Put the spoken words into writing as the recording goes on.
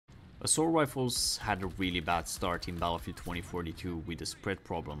Assault rifles had a really bad start in Battlefield 2042 with a spread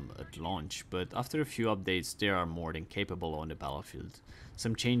problem at launch, but after a few updates they are more than capable on the battlefield.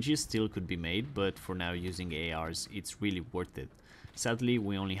 Some changes still could be made, but for now using ARs it's really worth it. Sadly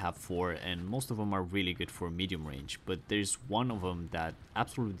we only have 4 and most of them are really good for medium range, but there's one of them that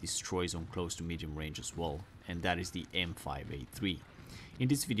absolutely destroys on close to medium range as well, and that is the M5A3. In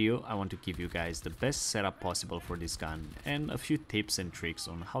this video I want to give you guys the best setup possible for this gun and a few tips and tricks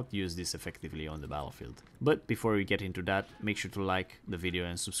on how to use this effectively on the battlefield. But before we get into that, make sure to like the video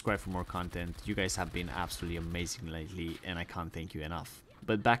and subscribe for more content. You guys have been absolutely amazing lately and I can't thank you enough.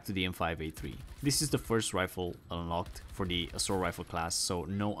 But back to the M5A3. This is the first rifle unlocked for the assault rifle class, so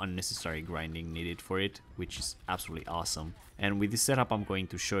no unnecessary grinding needed for it, which is absolutely awesome. And with this setup I'm going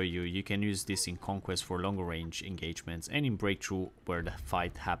to show you, you can use this in Conquest for longer range engagements and in Breakthrough where the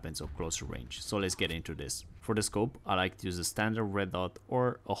fight happens at closer range. So let's get into this. For the scope, I like to use a standard red dot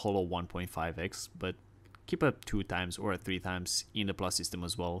or a hollow 1.5x, but keep up 2 times or 3 times in the plus system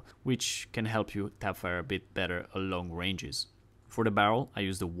as well, which can help you tap fire a bit better at long ranges. For the barrel, I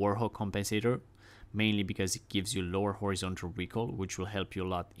use the Warhawk compensator, mainly because it gives you lower horizontal recoil, which will help you a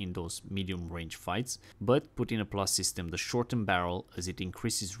lot in those medium range fights. But put in a plus system the shortened barrel, as it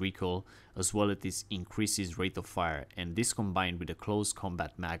increases recoil as well as it increases rate of fire, and this combined with a close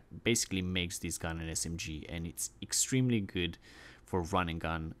combat mag basically makes this gun an SMG, and it's extremely good for run and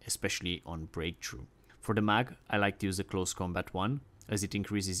gun, especially on Breakthrough. For the mag, I like to use the close combat one, as it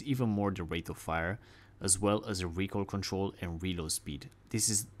increases even more the rate of fire, as well as a recoil control and reload speed. This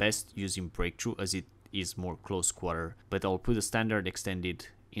is best using Breakthrough as it is more close quarter, but I'll put a standard extended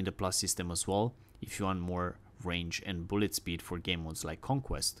in the plus system as well if you want more range and bullet speed for game modes like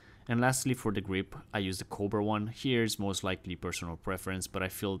Conquest. And lastly, for the grip, I use the Cobra one. Here is most likely personal preference, but I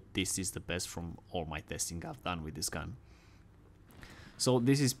feel this is the best from all my testing I've done with this gun. So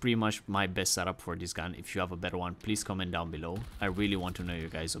this is pretty much my best setup for this gun. If you have a better one, please comment down below. I really want to know your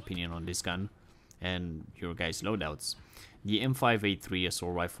guys' opinion on this gun and your guys' loadouts. The M5A3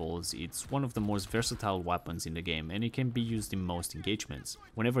 assault rifles, it's one of the most versatile weapons in the game and it can be used in most engagements.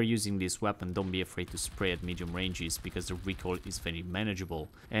 Whenever using this weapon, don't be afraid to spray at medium ranges because the recoil is very manageable.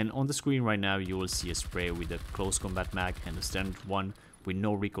 And on the screen right now you will see a spray with a close combat mag and a standard one with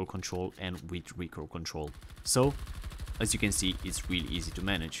no recoil control and with recoil control. So as you can see, it's really easy to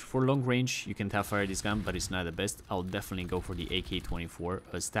manage. For long range, you can tap fire this gun, but it's not the best. I'll definitely go for the AK-24,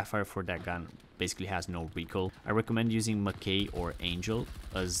 as tap fire for that gun basically has no recoil. I recommend using McKay or Angel,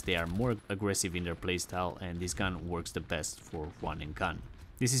 as they are more aggressive in their playstyle, and this gun works the best for run and gun.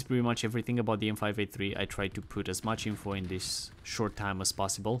 This is pretty much everything about the M5A3. I tried to put as much info in this short time as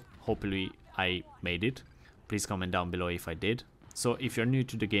possible. Hopefully I made it. Please comment down below if I did. So if you're new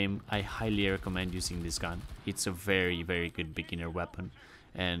to the game, I highly recommend using this gun. It's a very good beginner weapon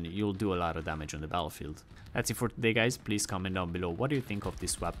and you'll do a lot of damage on the battlefield. That's it for today guys. Please comment down below what do you think of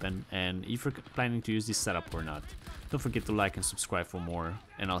this weapon and if you're planning to use this setup or not. Don't forget to like and subscribe for more,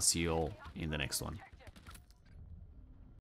 and I'll see you all in the next one.